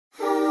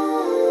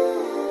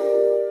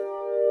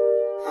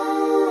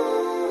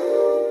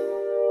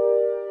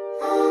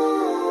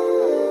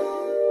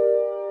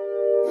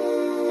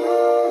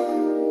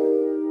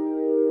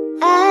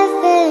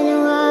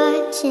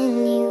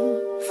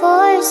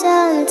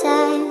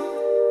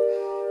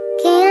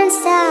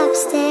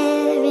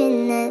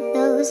staring at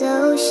those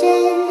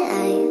ocean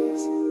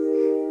eyes,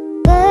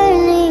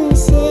 burning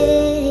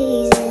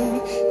cities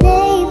and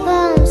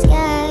napalm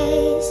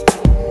skies,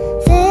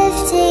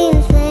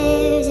 15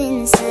 flares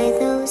inside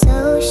those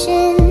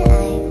ocean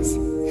eyes,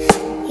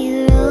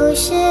 your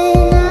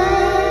ocean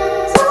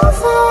eyes on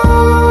fire.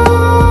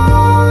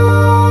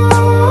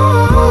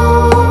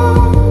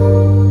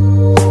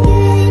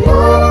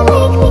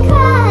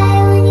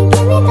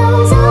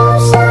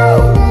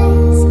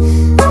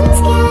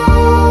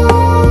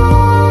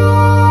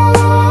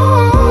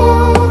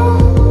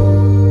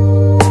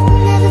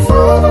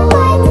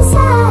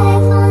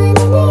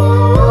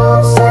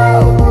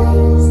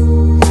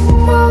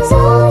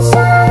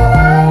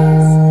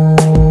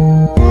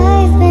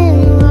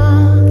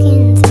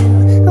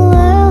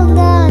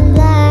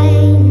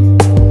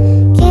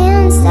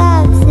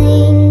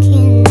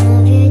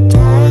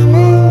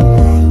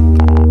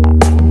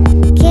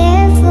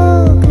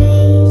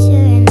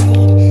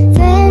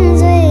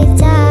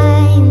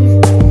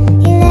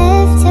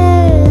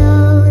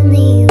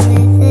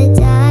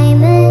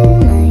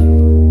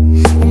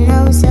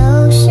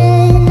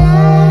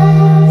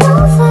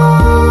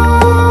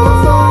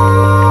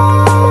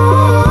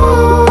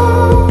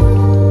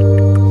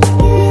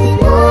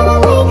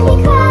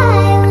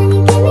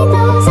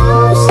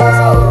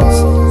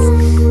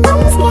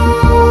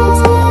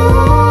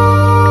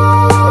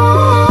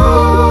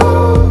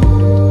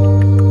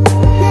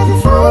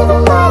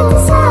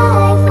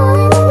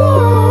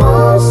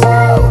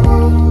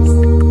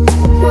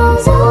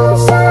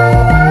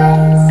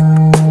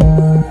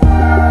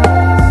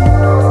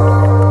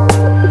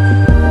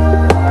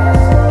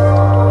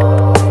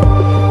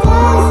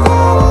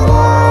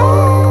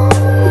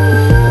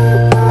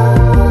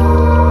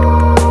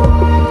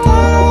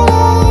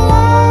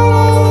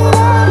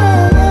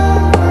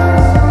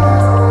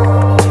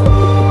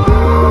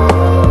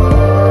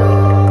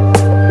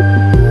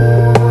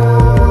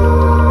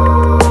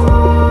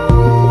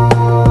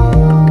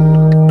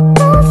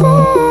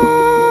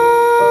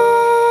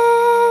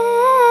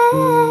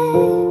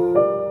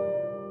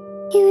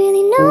 You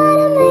really know how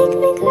to make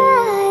me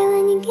cry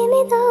when you give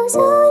me those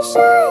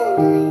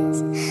ocean eyes.